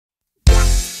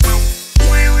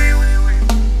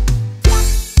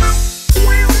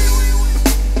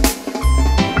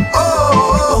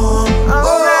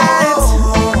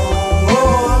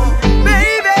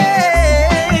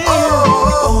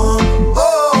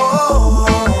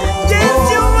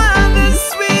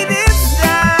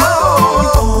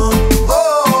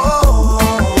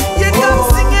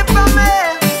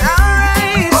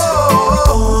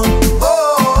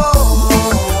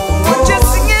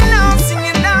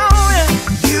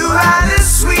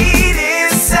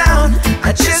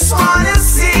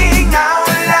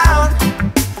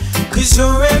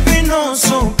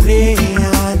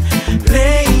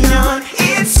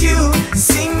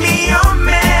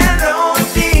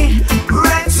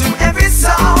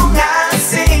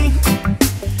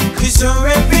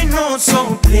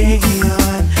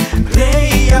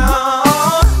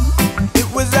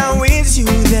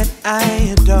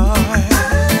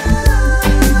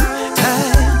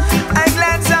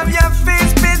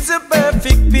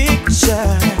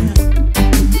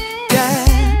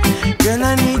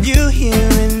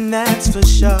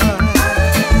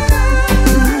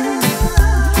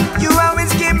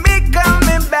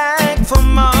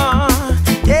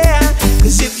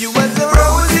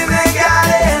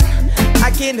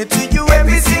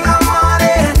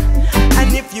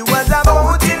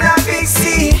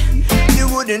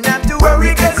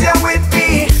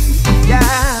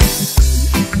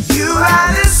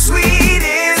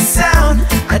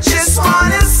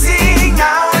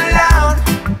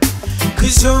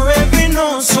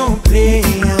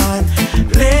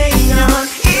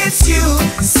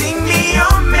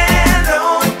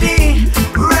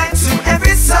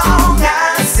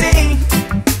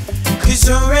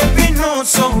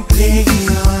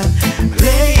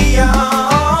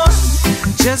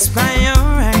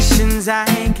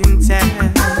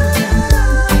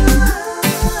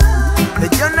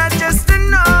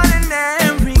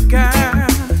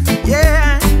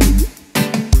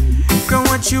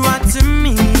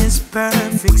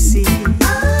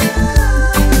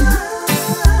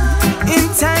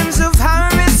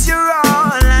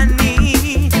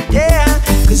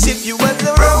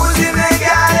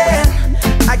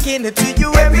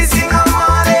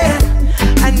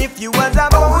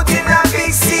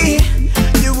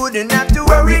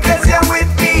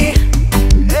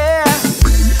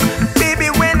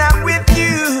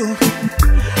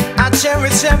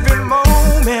cherish every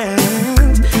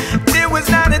moment. There was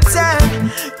not a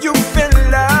time you felt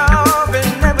love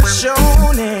and never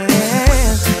shown it.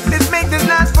 Let's make this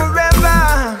last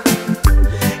forever,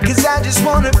 'cause I just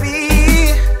wanna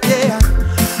be, yeah,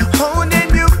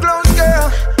 holding you close, girl,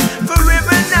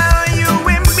 forever now, you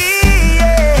and me,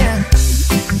 yeah.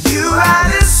 You are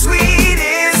the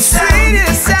sweetest sound.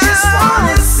 I just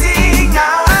wanna sing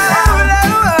out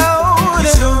loud.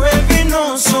 'Cause your every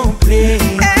note so play.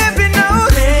 Every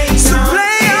note so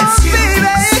play on,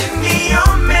 baby. Sing me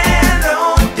your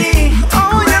melody.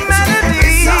 Oh, your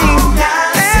melody.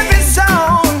 Every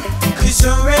song. 'Cause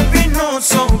your every note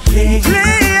so play.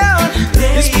 Play out.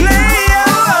 Let's play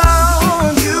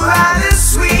out. You are the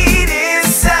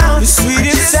sweetest sound. The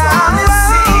sweetest sound. I just wanna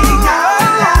sing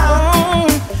out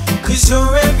loud. 'Cause your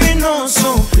every note so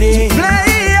play.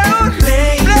 Play out.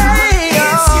 Play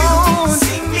out.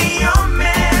 Sing me your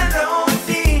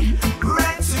melody.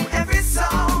 Right to every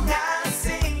song I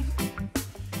sing.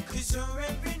 'Cause your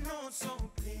every note so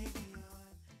play.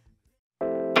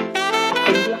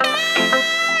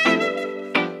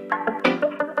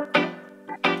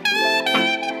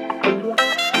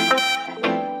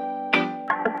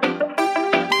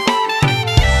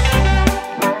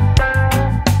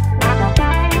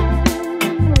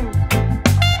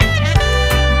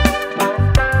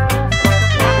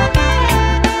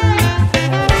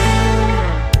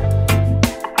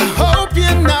 I hope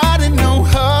you're not in no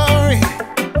hurry.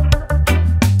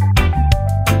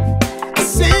 I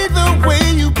see the way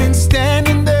you've been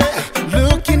standing there,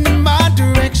 looking in my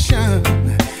direction.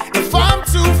 If I'm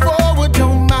too forward,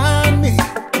 don't mind me.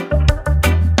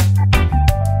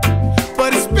 But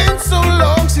it's been so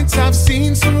long since I've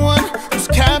seen someone who's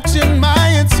captured my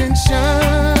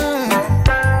attention.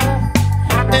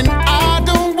 And I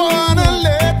don't wanna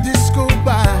let this go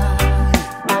by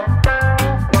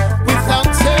without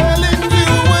telling you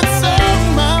what's on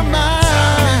my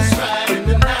mind. Right and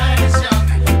the night is young.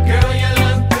 Girl, you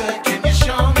look good. Can you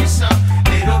show me some?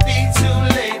 It'll be too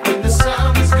late when the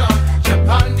sun is gone. Jump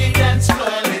on the dance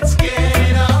floor, let's get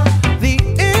it on. The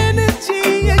energy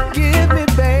you give me,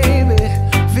 baby,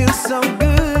 feels so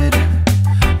good.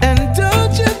 And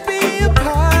don't you be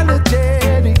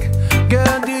apologetic,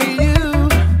 girl, do you?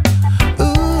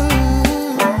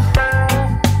 Ooh,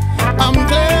 I'm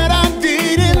glad I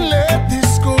didn't let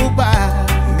this go by.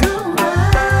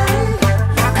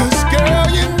 'Cause girl,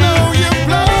 you know you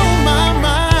blow my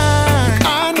mind.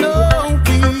 I know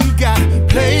we got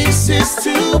places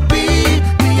to be,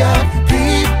 we have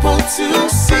people to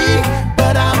see,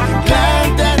 but I'm glad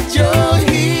that you're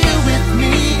here with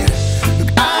me.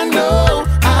 Look, I know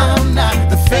I'm not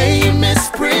the famous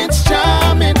Prince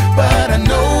Charming, but I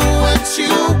know what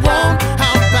you want.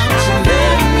 How about you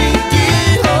let me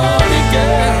get on it,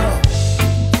 girl?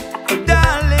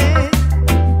 darling,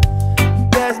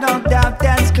 there's no doubt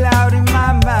that's clouding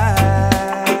my mind.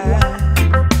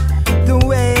 The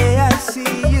way I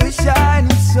see you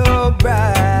shining so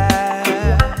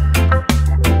bright,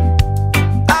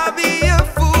 I'll be a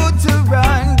fool to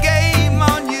run game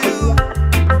on you.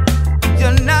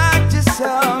 You're not just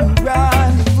some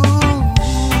rendezvous,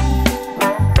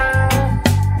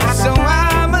 so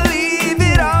I'ma leave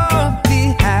it all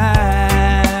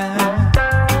behind.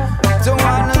 Don't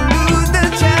wanna lose the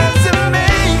chance to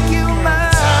make you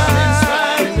Time is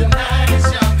right and the mine. night is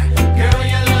young. Girl,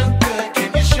 you look good. Can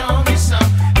you show me some?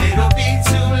 It'll be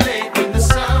too late when the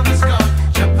sun is gone.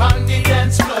 Jump on the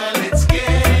dance floor, let's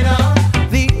get it on.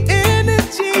 The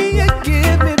energy you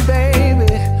give me,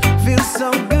 baby, feels so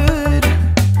good.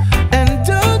 And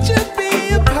don't you be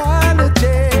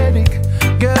apologetic,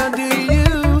 girl, do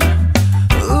you?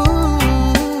 Ooh,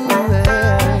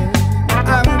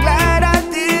 I'm glad I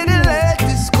didn't let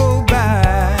this go by.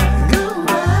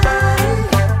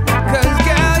 'Cause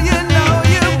girl, you know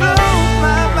you blow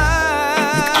my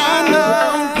mind. I know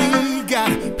we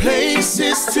got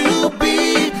places to be,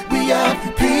 we have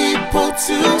people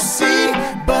to see,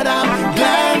 but I'm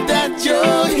glad that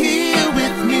you're here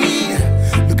with me.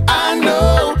 Look, I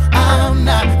know I'm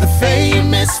not the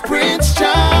famous Prince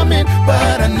Charming,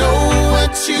 but I know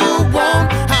what you want.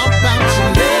 How about you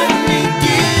let me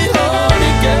get on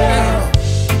it, girl?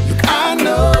 Look, I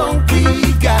know we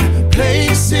got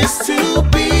places to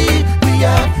be, we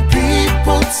have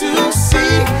people to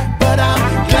see, but I'm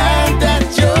glad that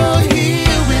you're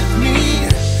here with me.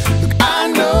 Look, I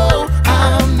know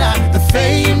I'm not the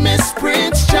famous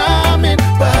Prince Charming,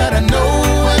 but I know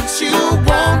what you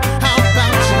want. How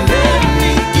about you let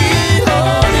me get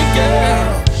on it, girl?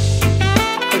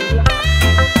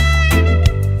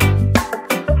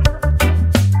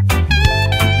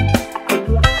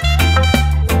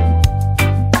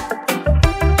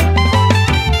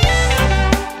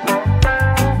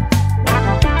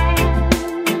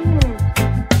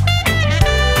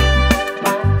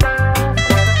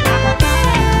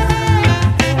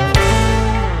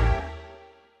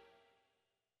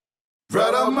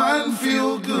 Bradamon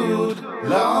feel good.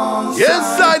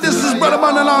 Yes, sir, this is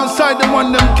Bradamon alongside the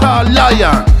one them called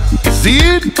Lion. See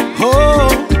it? Oh,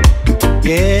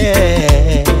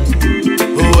 yeah.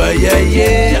 Oh, yeah,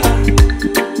 yeah.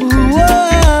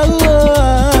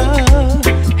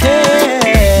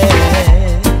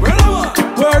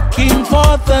 Working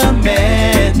for the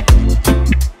man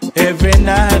every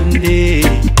night and day,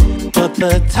 but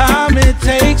the time it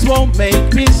takes won't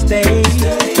make me stay.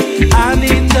 I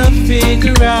need to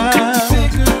figure out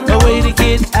a way to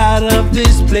get out of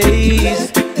this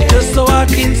place, just so I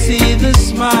can see the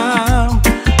smile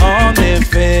on their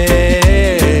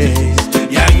face.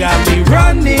 Yeah, got me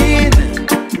running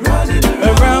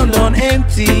around on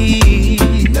empty.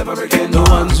 The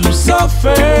ones who suffer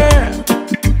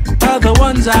are the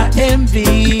ones I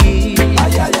envy.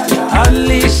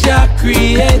 Unleash your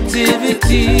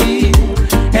creativity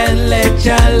and let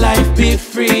your life be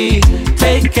free.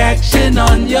 Take action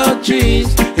on your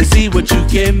dreams and see what you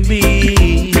can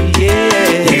be.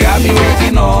 Yeah, you got me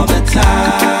working all the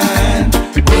time.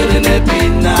 Wouldn't it be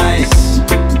nice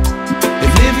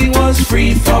if living was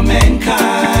free for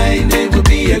mankind? It would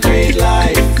be a great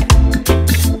life.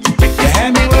 You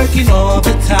had me working all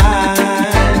the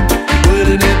time.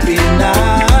 Wouldn't it be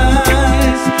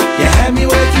nice? You had me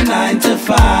working 9 to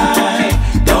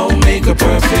 5. Don't make a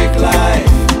perfect life.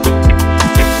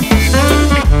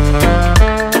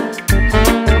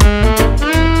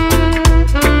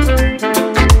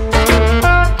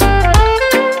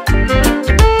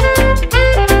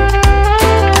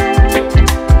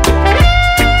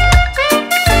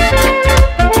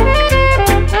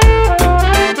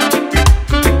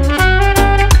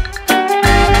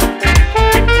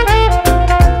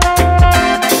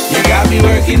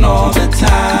 All the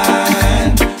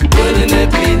time, wouldn't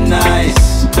it be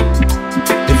nice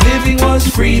if living was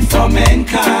free for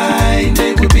mankind?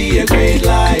 It would be a great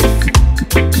life.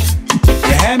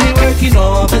 You had me working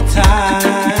all the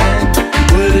time.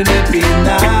 Wouldn't it be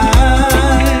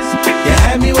nice? You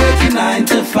had me working 9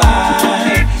 to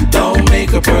 5. Don't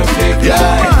make a perfect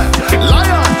life.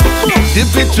 Lion. The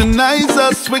picture nice,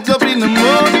 us wake up in the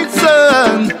morning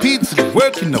sun. Pizza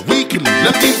working the weekend,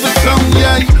 looking for some,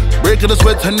 yeah. Breaking the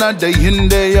sweat another in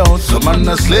day out. Some man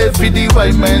a slave for the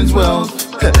white man's wealth.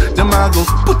 Them I go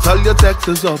put all your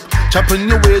taxes up, chopping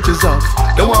your wages off.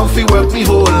 Don't want to work me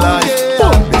whole life.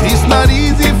 It's not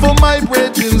easy for my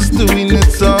brethren doing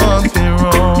it something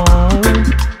wrong.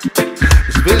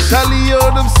 Especially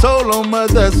all them solo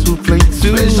mothers who play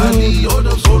too. Especially all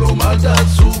them solo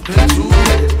mothers who play too.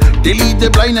 They lead the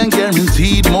blind and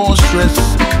guaranteed more stress.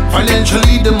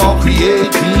 Financially, them all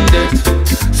creating debt.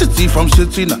 City from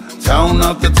city, town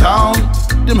after town.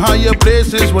 Them higher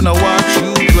places when I watch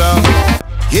you drown.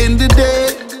 In the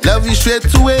day, love you straight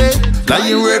away.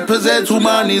 Lion represents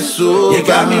woman is so. You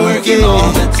got me working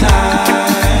all the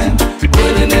time.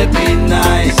 Wouldn't it be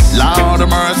nice? Lord of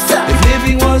mercy. If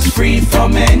living was free for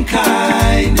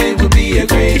mankind, it would be a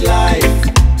great life.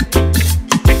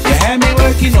 You had me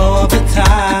working all the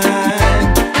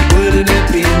time. Wouldn't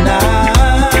it be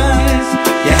nice?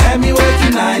 You had me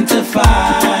working 9 to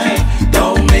 5.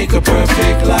 Don't make a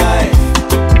perfect life.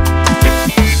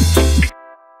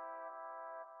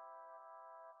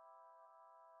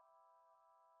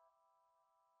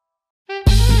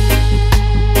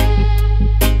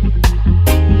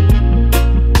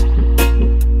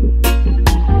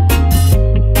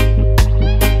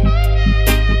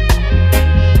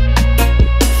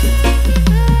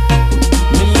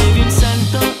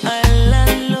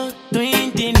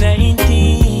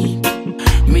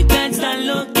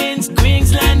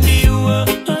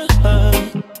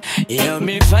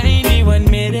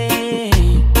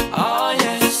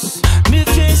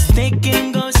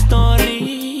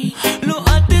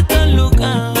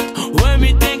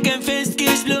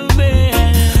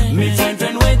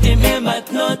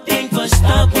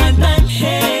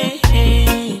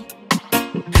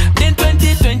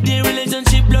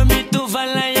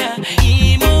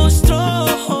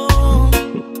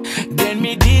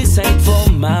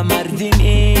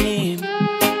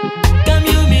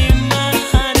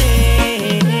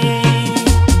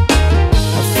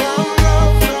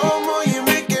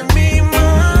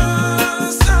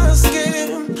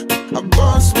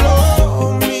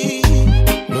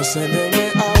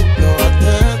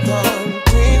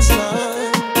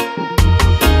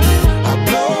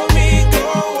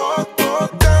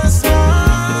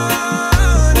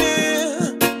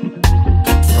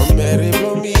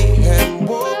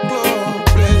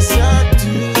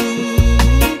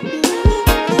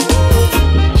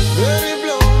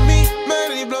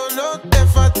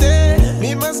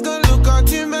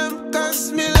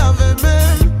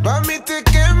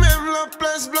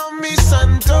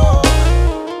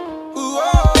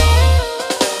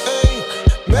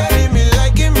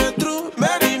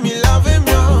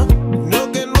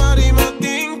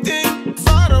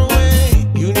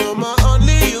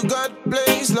 you got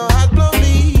place, no heart blow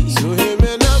me. So hear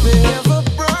me now, me ever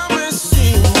promise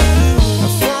you.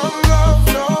 From love,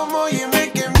 no more, you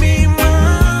making me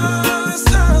mad.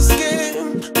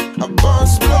 Asking, a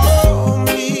boss blow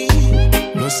me.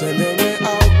 No sending me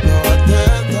out, no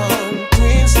death on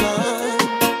Queensland.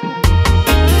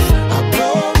 I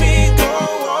blow me, go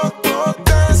walk, go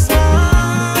dance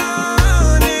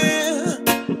morning.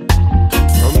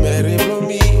 From Mary blow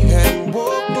me and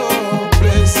walk low,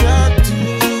 place I do.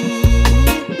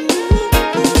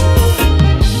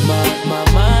 Ma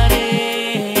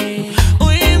money,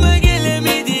 oui ma gueule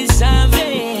me dit ça va.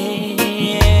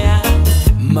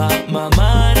 Ma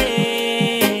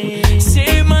money,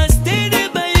 c'est ma stede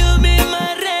bayo me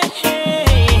mare.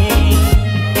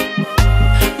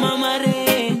 Ma mare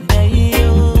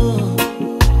dayo,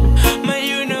 ma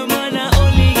you no mana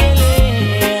only gele.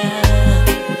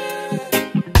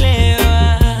 Clever.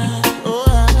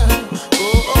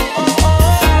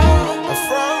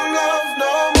 From love,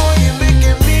 no more, you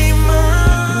making me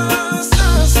mad.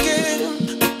 Asking,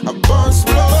 a boss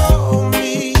blow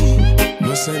me.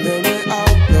 No sending me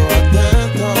out, no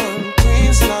death on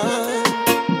Queensland.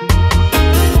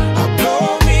 I blow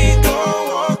me, go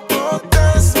walk, go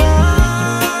dance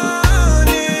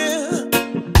morning.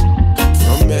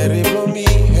 From Mary blow me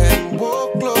and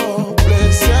walk low,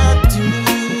 place I do.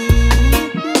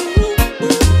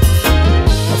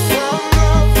 From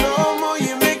love, no more,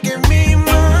 you making me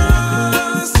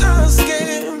mad.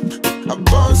 Asking, a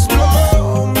boss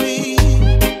blow me.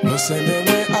 No sending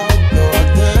me out, no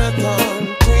death on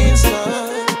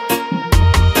Queensland.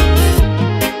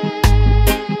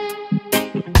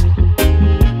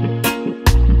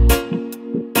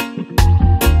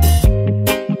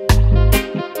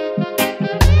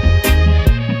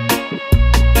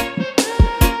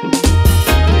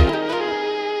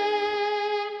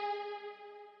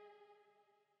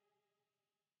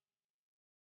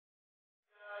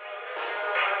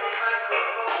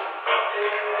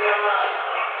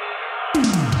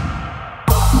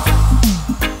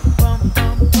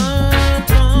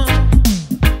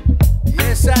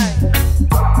 Yes, I.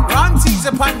 Wrong things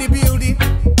upon the building.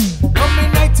 Come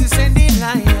in night to send the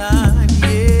lion,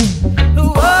 yeah.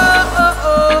 Oh,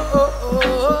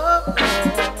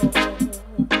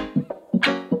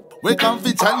 We come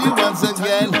to tell you once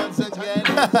again.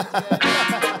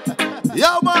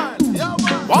 Yo man,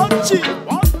 watch it.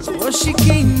 what she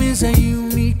came is a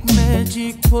unique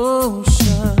magic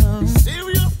potion.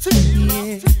 Serious thing.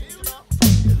 Yeah.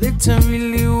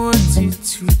 Literally wanted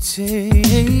to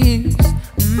taste.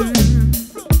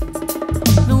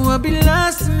 No, I be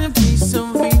lost in a piece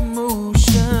of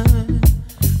emotion.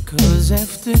 Cause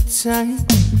after time,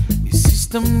 the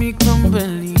system be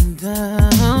crumbling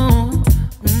down.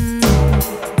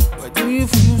 Why do you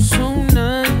feel so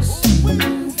nice?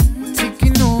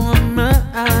 Taking over my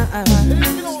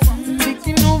eyes,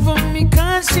 taking over me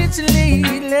conscience lately.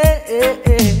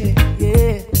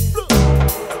 Yeah.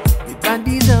 The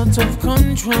body's out of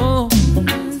control.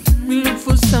 We look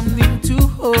for something to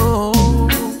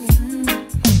hold.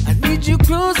 I need you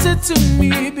closer to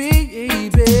me,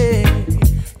 baby.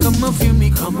 Come on, feel me,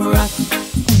 come rock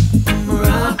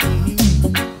me,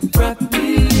 rock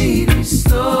me, lady,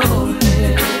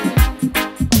 slowly.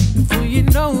 For you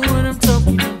know what I'm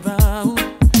talking about,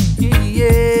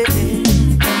 yeah.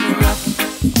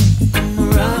 Come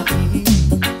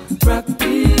rock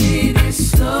me, lady,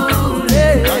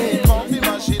 slowly.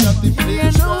 You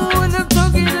know what I'm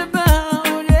talking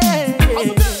about, yeah.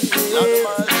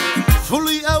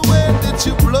 Fully aware that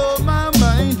you blow my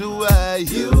mind away.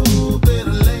 You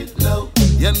better lay low.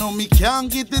 You know me can't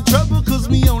get the trouble cause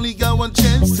me only got one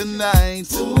chance tonight.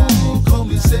 So call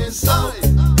me say so.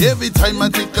 Every time I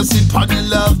take a sip on your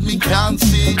love, me can't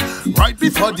see. Right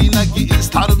before the night getting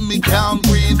started, me can't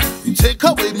breathe. You take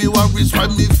away me worries, why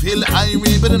me feel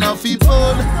irate, but enough people.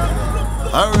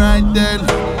 Alright then,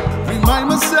 remind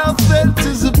myself that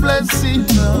it's a blessing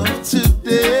of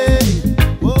today.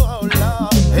 Oh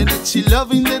Lord, and it's your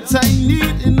loving that I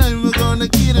need, and I'm gonna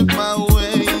get it my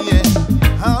way. Yeah.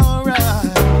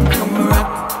 Alright,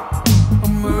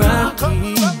 Come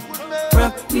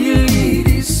rock me,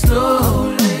 lady,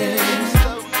 slowly.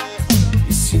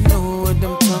 Yes, you know what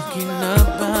I'm talking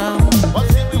about.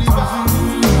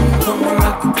 Come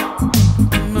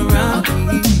rock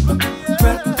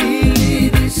me,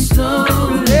 lady,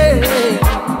 slowly.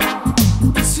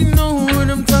 Yes, you know what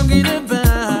I'm talking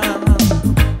about.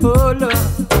 Oh Lord,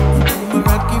 come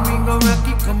rock it,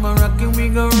 we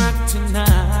go rock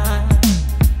tonight.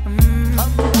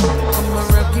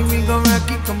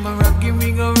 Come rock it,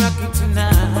 we go rock it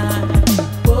tonight.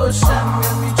 Oh, Shem,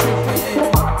 got me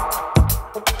tripping.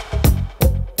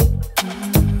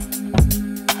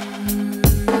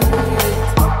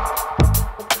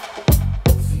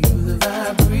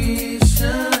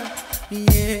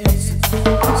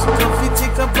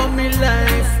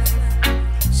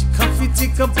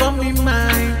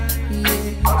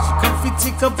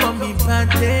 tick up on me bad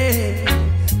day.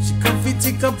 She come fi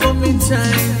tick up on me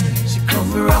time. She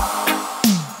come rock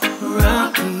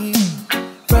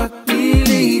me,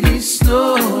 lady,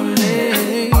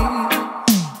 slowly.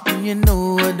 And you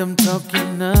know what I'm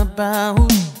talking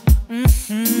about.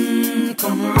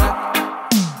 Come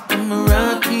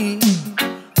rock me,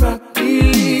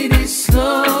 lady,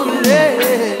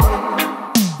 slowly.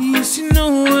 Yes, you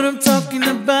know what I'm talking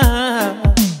about.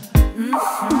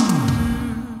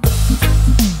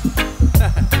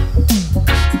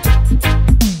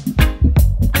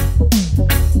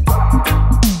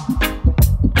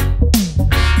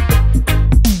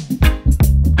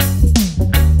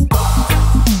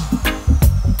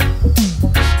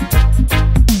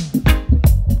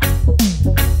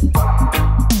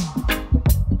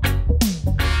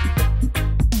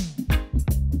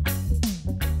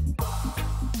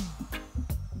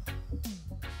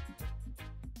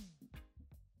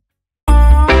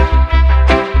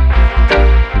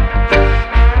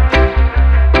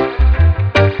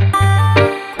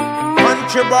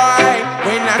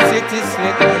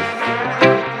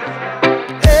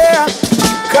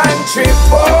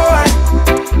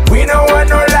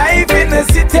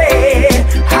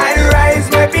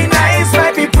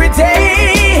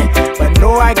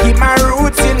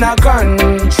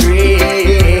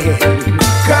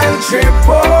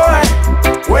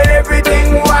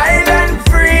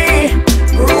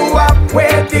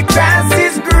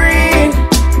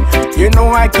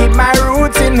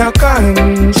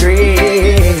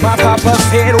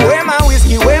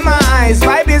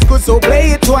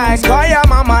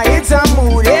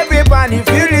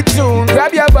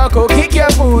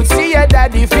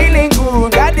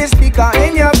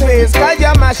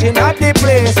 Up the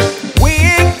place. We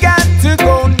ain't got to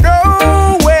go nowhere.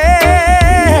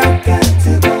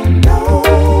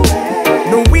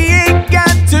 No, we ain't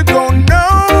got to go nowhere.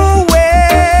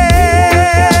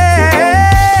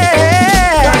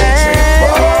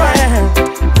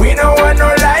 Country boy, we don't want no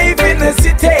life in the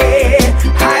city.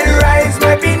 High rise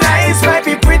might be nice, might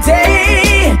be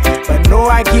pretty, but no,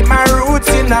 I keep my roots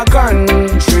in the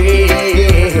country.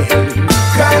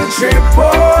 Country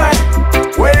boy,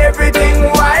 where everything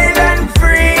wild and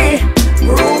free.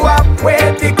 Grew up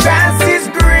where the grass is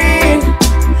green.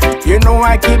 You know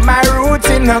I keep my roots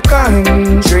in the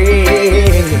country.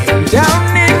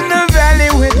 Down in the valley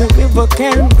where the river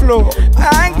can flow,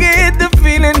 I get the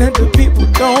feeling that the people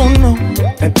don't know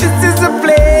that this is a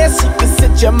place you can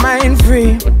set your mind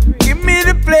free. Give me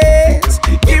the place,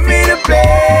 give me the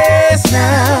place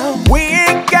now. We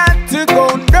ain't got to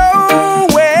go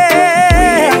nowhere. We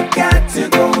ain't got to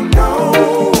go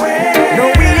nowhere.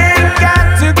 No, we ain't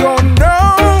got to go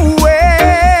nowhere.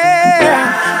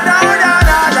 No, no,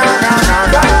 no, no, no, no.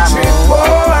 Country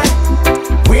boy,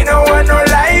 we don't want no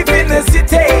life in the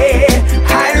city.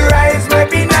 High rise might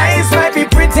be nice, might be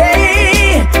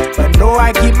pretty, but no,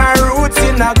 I keep my roots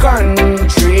in the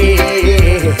country.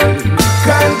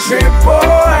 Country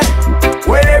boy,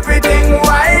 where everything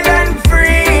wild and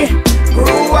free.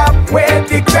 Grew up where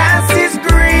the grass is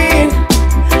green.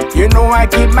 You know I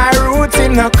keep my roots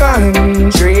in the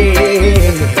country.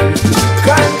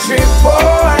 Country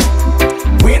boy,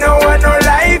 we don't want no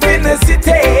life in the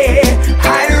city.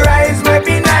 High rise might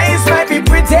be nice, might be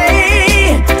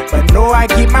pretty, but no, I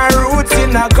keep my roots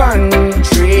in the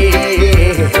country.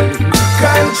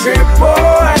 Country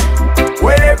boy,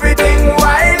 where everything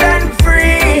wild and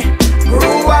free.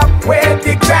 Grew up where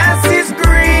the grass is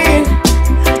green.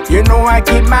 You know I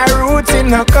keep my roots in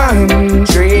the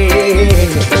country.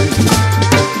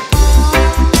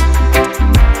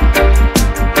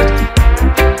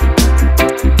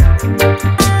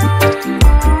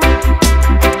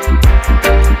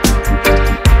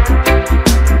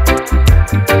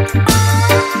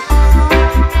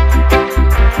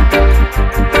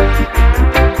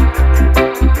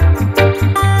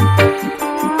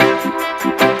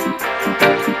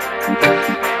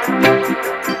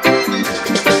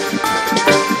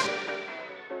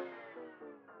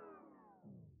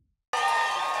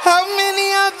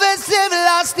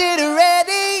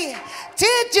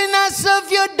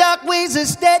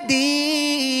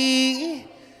 Steady.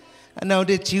 I know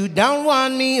that you don't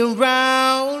want me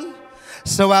around,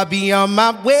 so I'll be on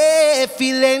my way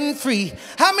feeling free.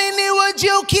 How many would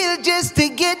you kill just to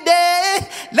get there?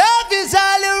 Love is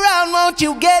all around, won't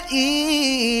you get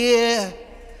here?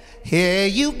 Yeah,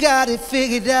 you got it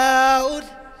figured out,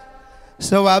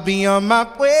 so I'll be on my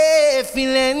way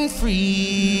feeling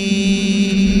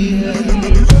free.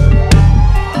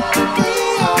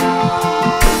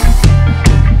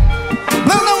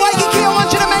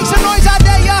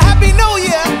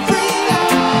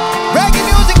 Reggae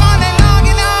music on and on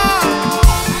and on.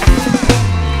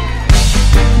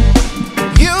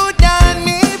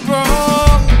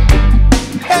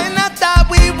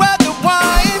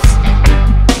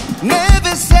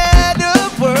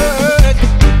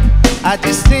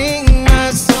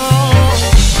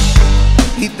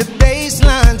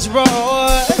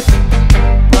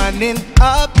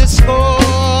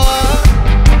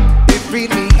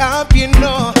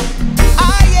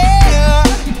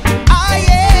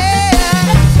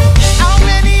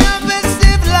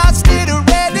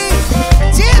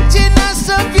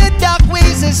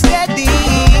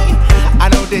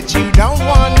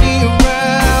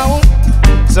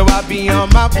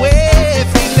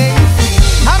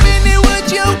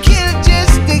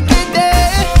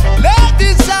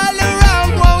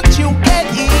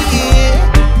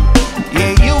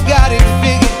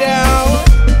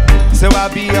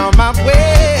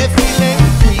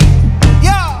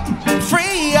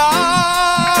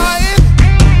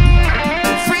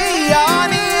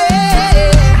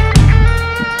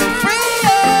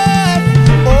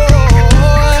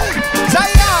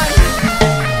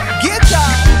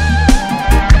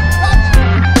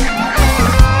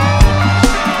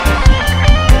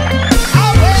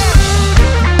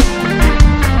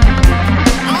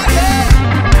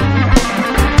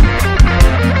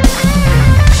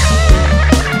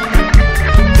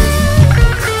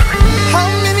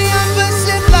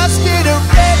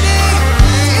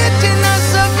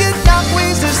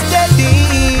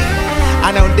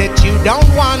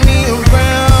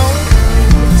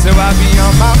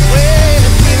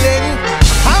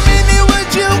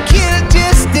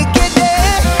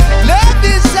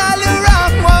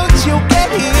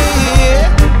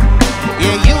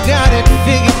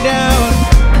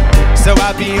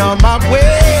 be on my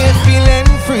way, feeling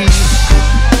free.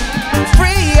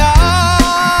 Free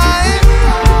on,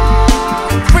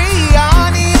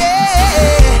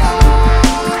 yeah.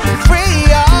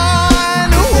 Free on,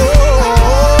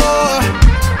 oh.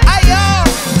 Ayo,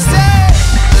 say,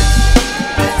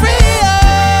 free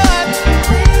on,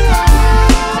 free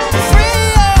on, free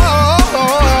on, oh.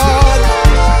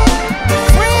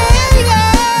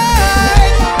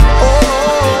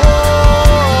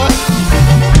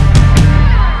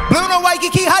 Blue and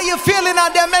Waikiki, how you feeling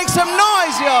out there? Make some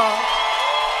noise, y'all.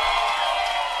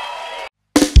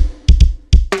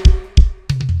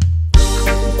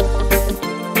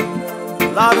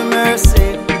 Lord of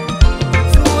mercy.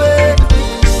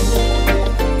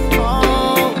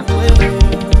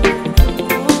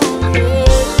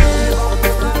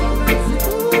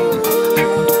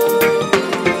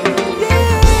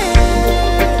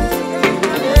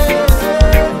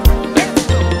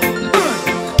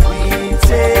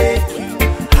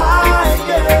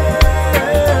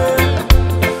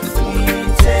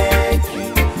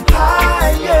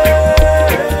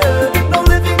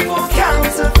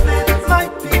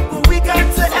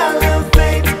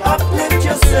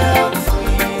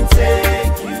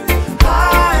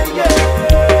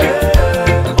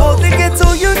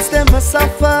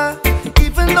 Suffer,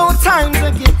 even though times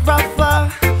will get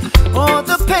rougher. All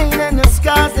the pain and the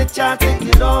scars that y'all take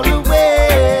it all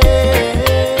away.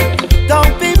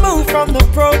 Don't be moved from the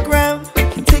program.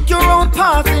 Take your own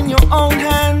path in your own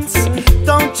hands.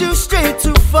 Don't you stray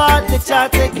too far, let y'all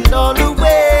take it all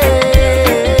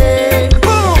away.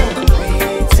 Boom!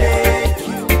 We take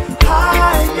you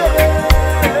higher.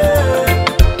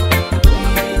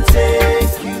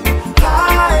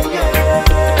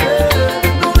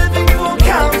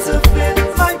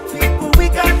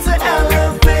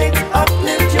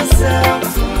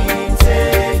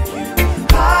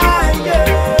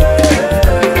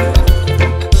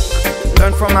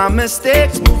 From our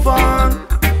mistakes, move on.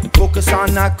 Focus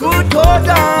on that good, hold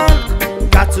on.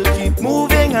 Got to keep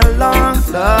moving along.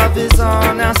 Love is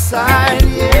on our side,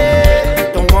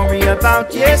 yeah. Don't worry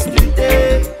about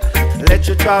yesterday. Let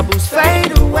your troubles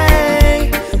fade away.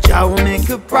 Jah will make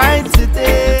it bright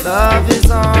today. Love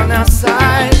is on our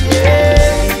side,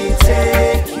 yeah. We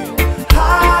take you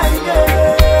higher.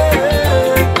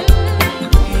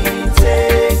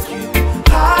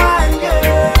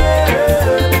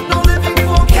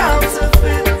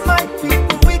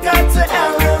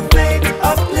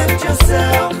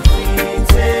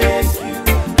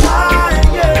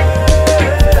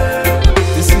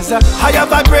 Higher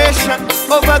vibration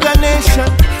over the nation.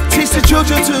 Teach the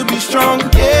children to be strong,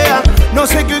 yeah. No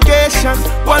segregation,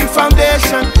 one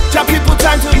foundation. Jah people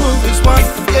time to move is one,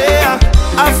 yeah.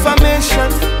 Affirmation,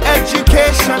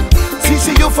 education.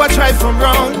 Teach the youth what right from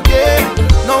wrong, yeah.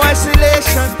 No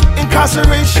isolation,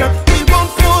 incarceration. We won't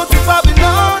fall to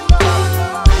Babylon.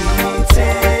 We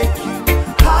take you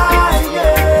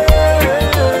higher.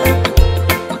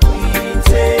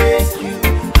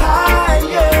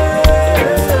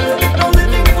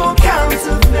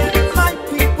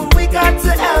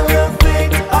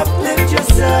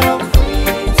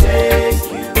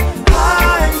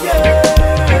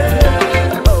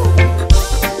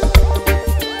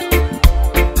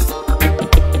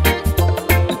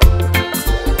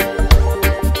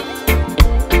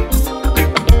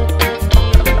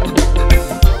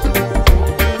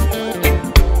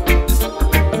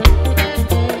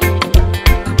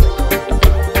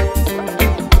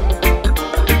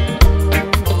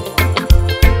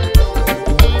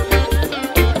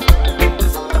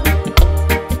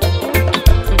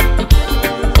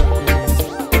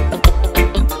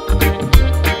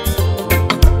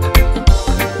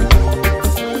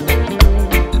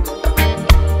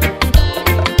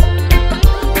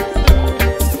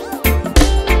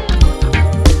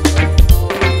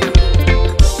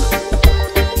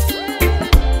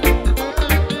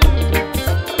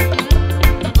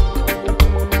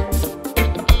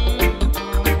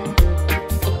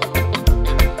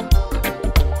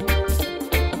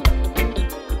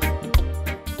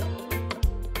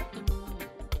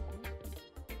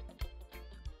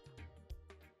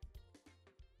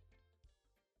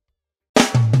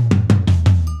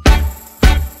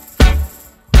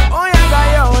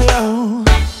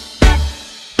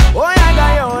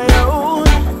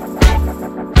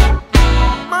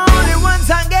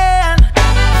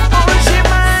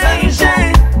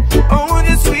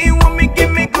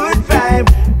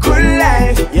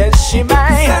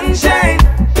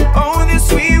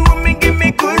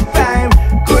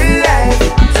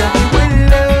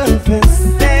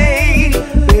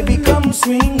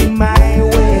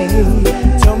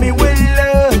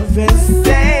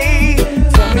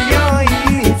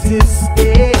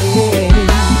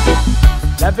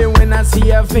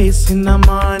 in the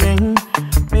morning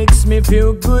makes me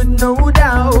feel good, no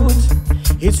doubt.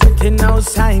 It's written now,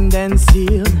 signed and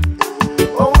sealed.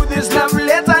 Oh, this love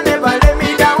letter never let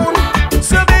me down.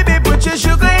 So baby, put your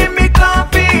sugar in me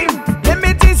coffee. Let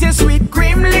me taste your sweet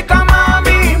cream liquor,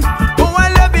 mommy. Oh,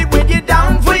 I love it when you're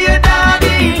down for your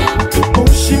daddy. Oh,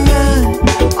 she man,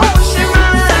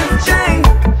 Jane.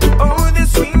 Oh,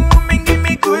 this sweet woman give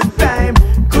me good vibe,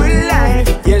 good life.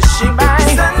 Yes, she my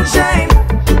sunshine.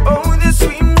 Oh, this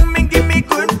sweet woman give me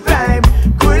good vibe,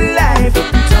 good life.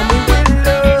 Tell me when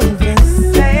love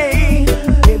is say,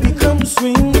 baby, come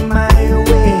swing my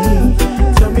way.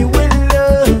 Tell me when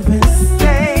love is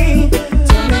say,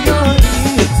 tell me you're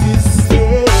here to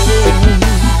stay.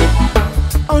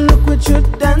 Oh, look what you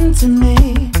done to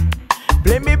me.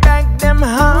 Play me back them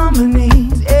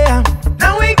harmonies, yeah.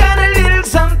 Now we got a little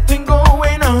something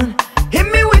going on.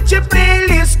 Hit me with your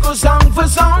playlist, go song for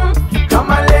song.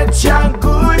 Come on, let your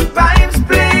good vibes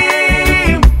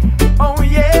play. Oh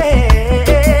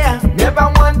yeah,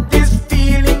 never want this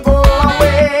feeling go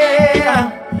away.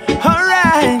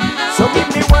 Alright, so give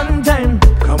me one time,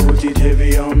 come put it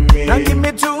heavy on me. Now give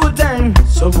me 2 times,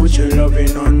 so put your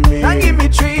loving on me. Now give me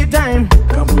 3 times,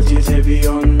 come put it heavy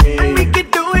on me. And we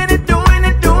keep doing it, doing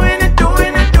it, doing it,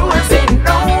 doing it, doing it. Say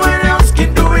no one else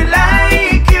can do it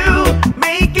like you.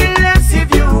 Make it less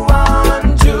if you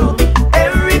want to.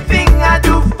 Everything I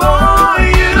do for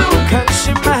you.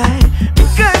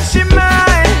 Because she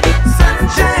my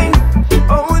sunshine.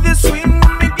 Oh, the sweet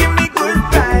woman give me good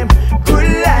vibe, good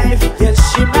life. Yes,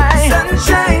 she my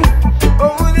sunshine.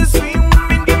 Oh, the sweet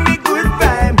woman give me good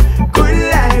vibe, good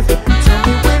life. Tell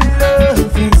me when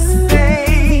love is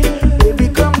stay, baby,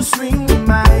 come swing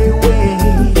my way.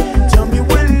 Tell me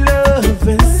when love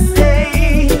is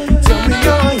stay, tell me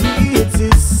you're here to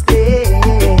stay.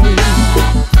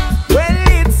 Well,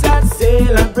 it's a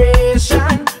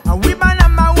celebration, and we my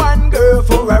number one girl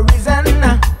for a reason.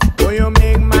 Oh, you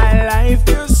make my life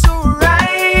feel so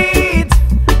right.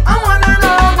 I wanna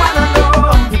know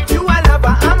if you a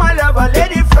lover, I'm a lover,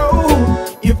 let it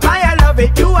flow. If I love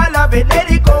it, you a love it, let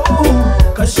it go.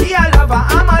 Cause she a lover,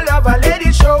 I'm a lover, let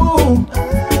it show.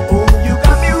 Oh, you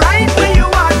got me right where you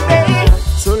want me.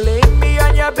 So lay me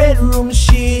on your bedroom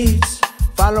sheets.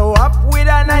 Follow up with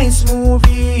a nice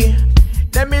movie.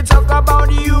 Let me talk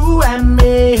about you and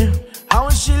me. How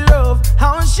she love,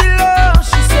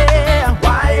 she say.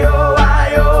 Why oh,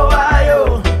 why oh, why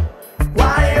oh.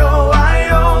 Why oh, why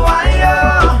oh, why oh.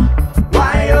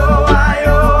 Why oh, why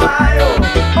oh, why oh.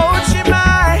 Oh,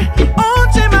 Chimay,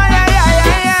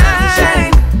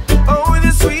 sunshine. Oh,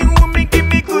 the sweet woman give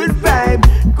me good vibe,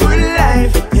 good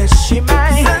life. Yes, she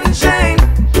my sunshine.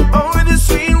 Oh, the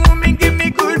sweet woman give me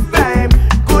good vibe,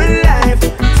 good life.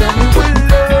 Tell me when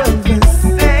love is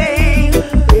stay,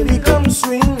 baby, come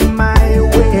swing my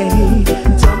way.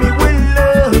 Tell me when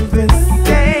love is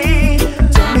stay,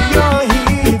 tell me you're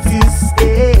here to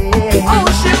stay. Oh,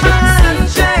 she my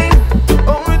sunshine.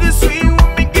 Oh, the sweet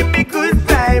woman give me good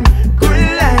vibe, good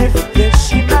life. Yes,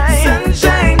 she my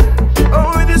sunshine.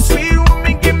 Oh, the sweet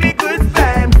woman give me good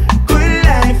vibe, good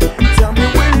life. Tell me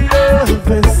when love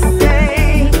is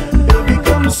stay, baby,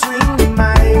 come swing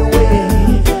my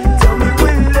way. Tell me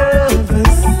when love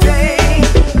is stay,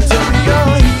 tell me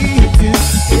you're here to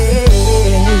stay.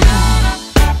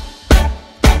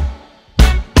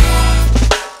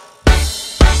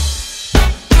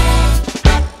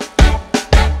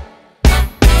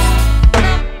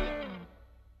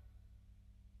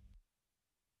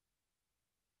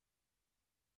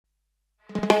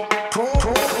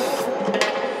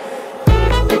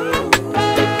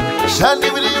 Shandy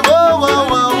with you, whoa, whoa,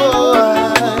 whoa,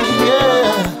 whoa,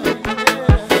 yeah.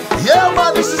 Yeah,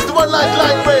 man, this is the one like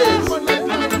Rezz.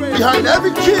 Behind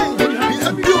every king is a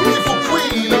beautiful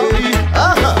queen.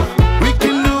 We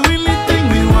can do anything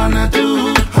we wanna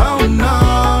do. Oh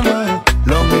no, no.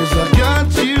 Long as I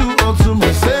got you all to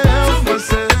myself,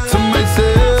 to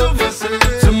myself,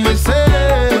 to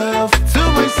myself, to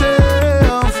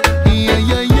myself. Yeah,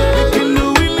 yeah, yeah. We can do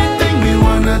anything we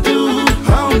wanna do.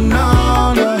 Oh no,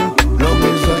 no. Long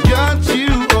as I got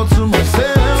you all to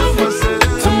myself,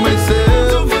 to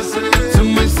myself, to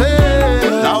myself.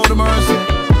 Lord of mercy.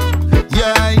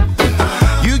 Yeah,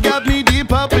 you got me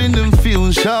deep up in them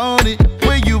fields, shout it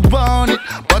where you want it.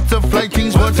 Butterfly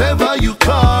things, whatever you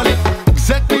call it.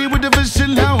 Exactly with the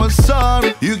vision, how I saw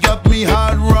it. You got me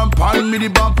hard rump on me, the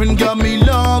bump and got me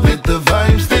love it. The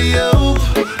vibes stay up,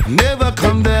 never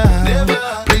come down.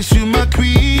 Place you my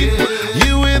queen,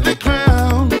 you with the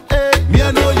crown. Hey, me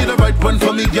I know you're the right one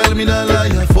for me, girl, me not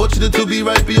lie. Fortunate to be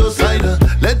right by your side.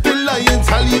 Let the lion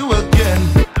tell you again.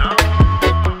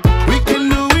 We can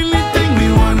do anything we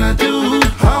wanna do.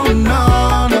 Oh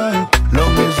no, no.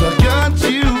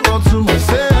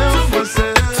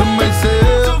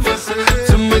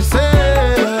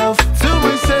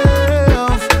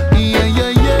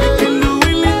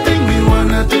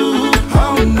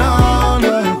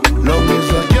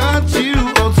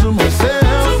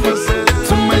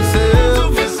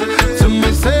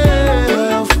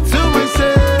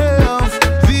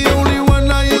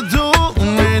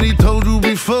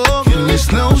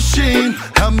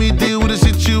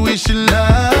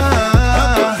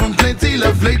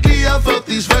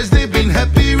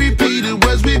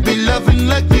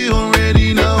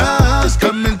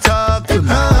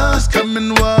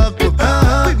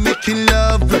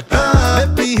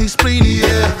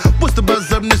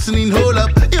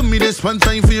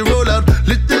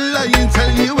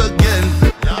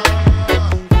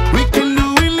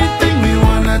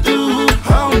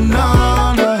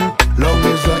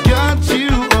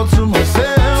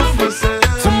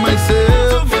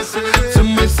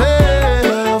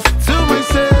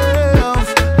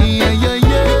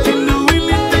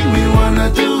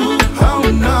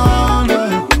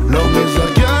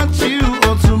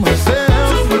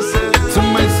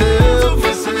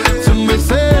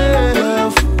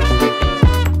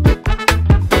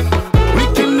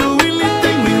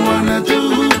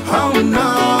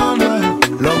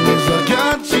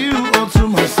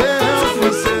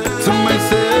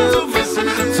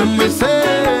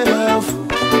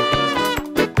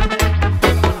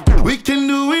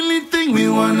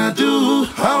 wanna do.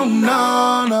 Oh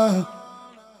no, no.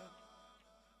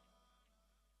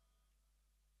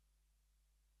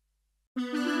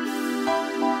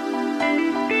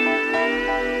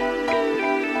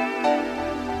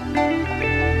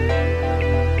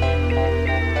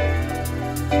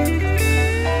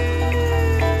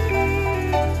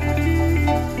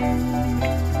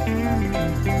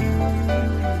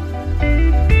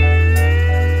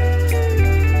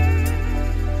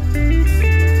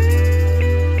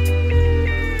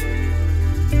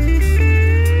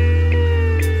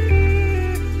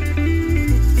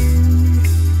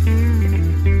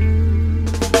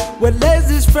 Well, there's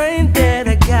this friend that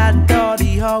I got, thought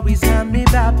he always had me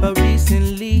back, but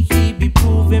recently he be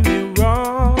proving me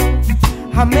wrong.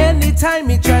 How many times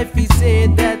he tried to say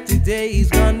that today he's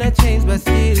gonna change, but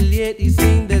still yet he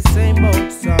sing the same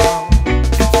old song.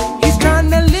 He's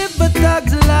trying to live a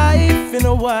thug's life in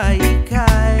a white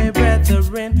guy,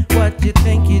 brethren, what you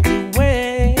think you're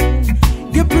doing?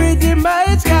 You pretty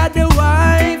much got a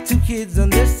wife, 2 kids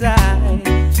on the side,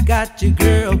 got your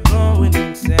girl going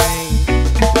insane.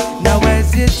 Now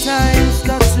as your time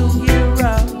starts to gear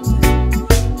up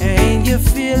and you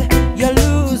feel you're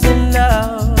losing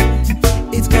love,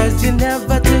 it's cause you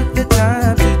never took the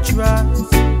time to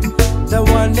trust the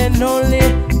one and only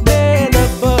man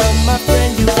above. My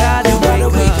friend, you gotta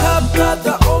wake up,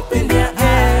 brother, open your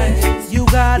eyes. You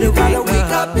gotta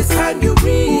wake up, it's time you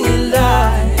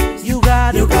realize. You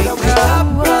gotta wake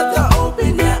up, brother,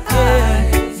 open your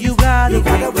eyes. You gotta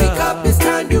wake up, it's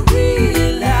time you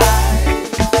realize.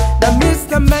 Now,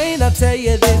 Mr. Main, I'll tell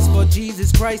you this, for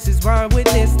Jesus Christ is my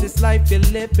witness. This life you're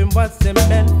living, what's it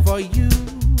meant for you?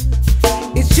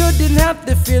 It shouldn't have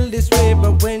to feel this way,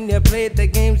 but when you play the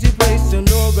games you play,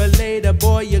 sooner or later,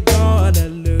 boy, you're gonna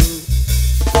lose.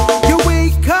 You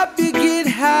wake up, you get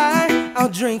high,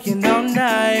 out drinking all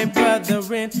night,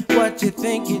 brethren, what you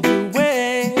think you're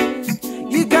doing?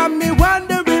 You got me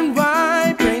wondering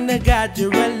why, praying to God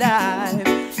you're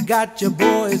alive, got your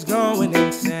boys going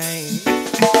insane.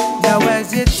 Now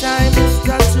as your time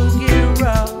starts to gear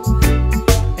up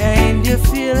and you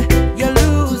feel you're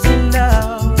losing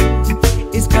love,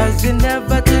 it's cause you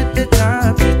never took the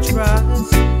time to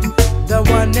trust the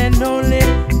one and only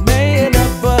man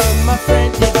above. My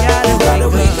friend, you gotta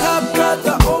wake up,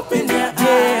 brother, open your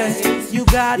eyes. You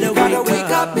gotta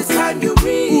wake up, it's time you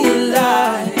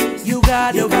realize. You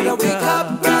gotta wake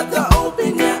up, brother,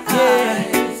 open your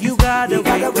eyes. You gotta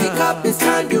wake up, it's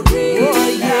time you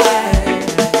realize.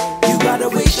 You gotta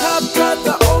wake up,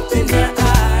 brother, open your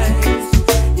eyes.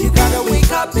 You gotta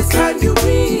wake up, it's time you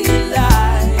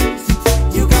realize.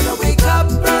 You gotta wake up,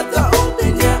 brother,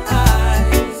 open your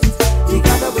eyes. You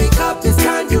gotta wake up, it's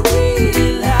time you realize.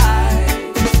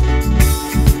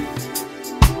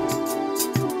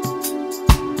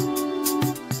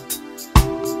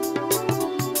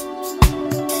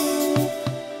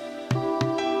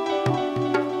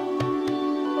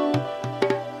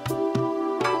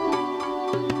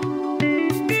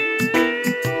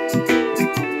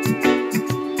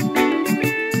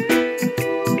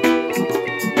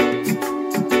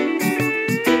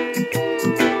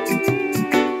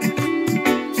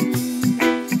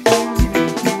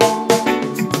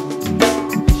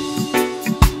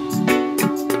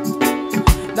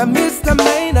 Now, Mr.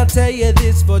 Main, I'll tell you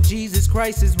this, for Jesus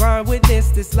Christ is my witness.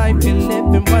 This life you're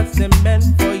living, what's it meant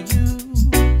for you?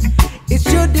 It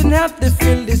shouldn't have to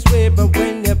feel this way, but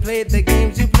when you play the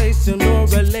games you play, sooner or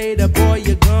later, boy,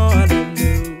 you're gonna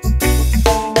lose.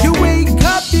 You wake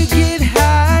up, you get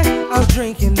high, out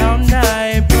drinking all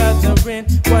night, brethren,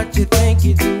 what you think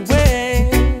you're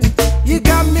doing? You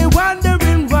got me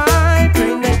wondering why,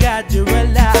 praying to God you're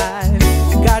alive,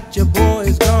 got your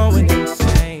boys going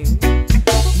insane.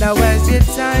 Now as your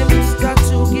time starts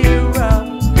to gear up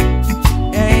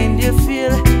and you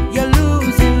feel you're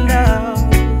losing love,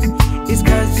 it's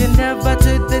cause you never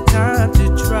took the time to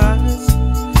trust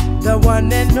the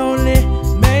one and only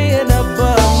man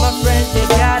above.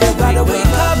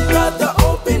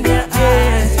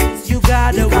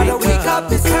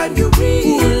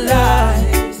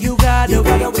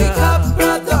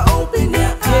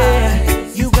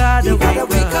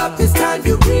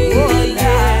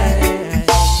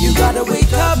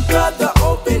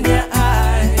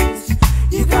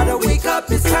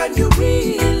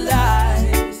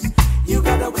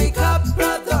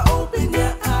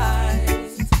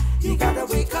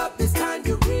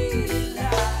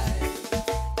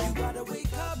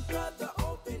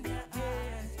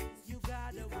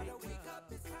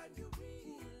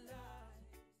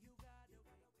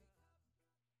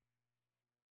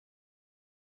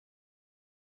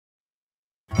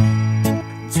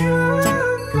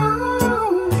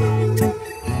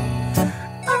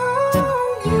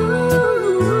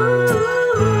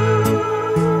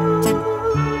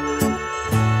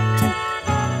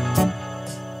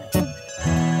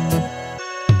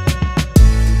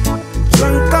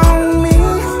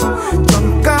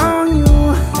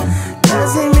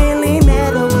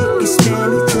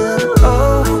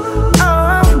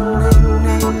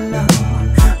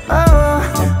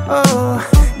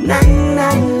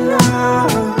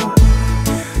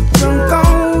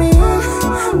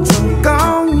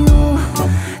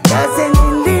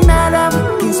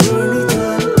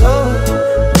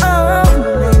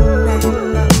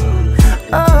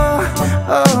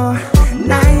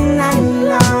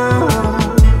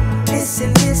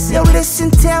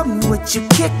 and tell me what you're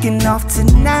kicking off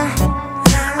tonight.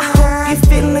 I hope you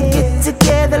finna get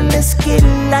together, let's get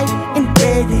light and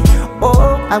ready.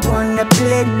 Oh, I wanna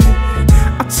blend it.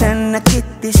 I'm tryna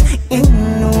get this in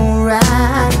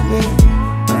right,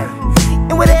 yeah.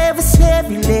 And whatever's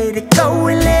heavy, let it go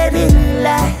and let it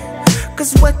lie.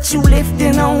 Cause what you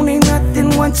lifting on ain't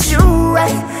nothing once you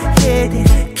right.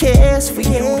 Headed, cares for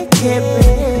you,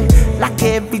 carry. Like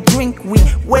every drink we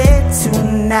wear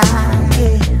tonight,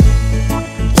 yeah.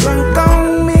 Drunk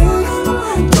on me,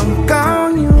 drunk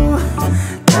on you.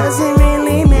 Doesn't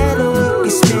really matter, we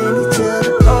can spend each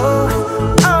other. Oh,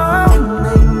 oh,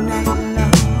 night, night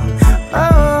long.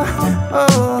 Oh,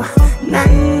 oh,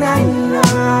 night, night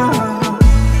long.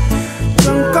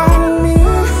 Drunk on me,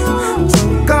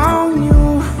 drunk on you.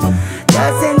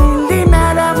 Doesn't really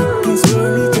matter, we can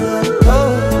spend each other. Oh,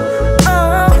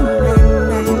 oh, night,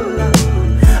 night long.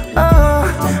 Oh,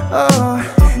 oh,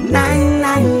 night,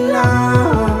 night long.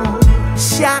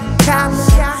 Shot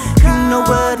collar, you know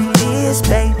what it is,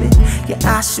 baby. Yeah,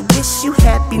 I should wish you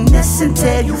happiness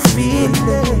until you feel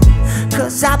it.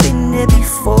 Cause I've been there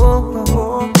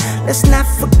before. Let's not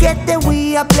forget that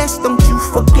we are blessed, don't you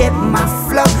forget my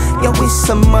flow. Yeah, it's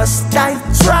a must I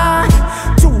try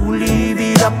to leave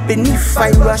it up, and if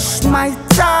I rush my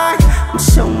time, I'm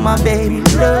show my baby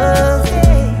love,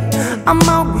 yeah. I'm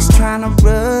always trying to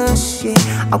rush,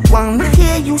 yeah. I wanna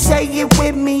hear you say it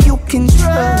with me, you can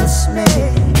trust me.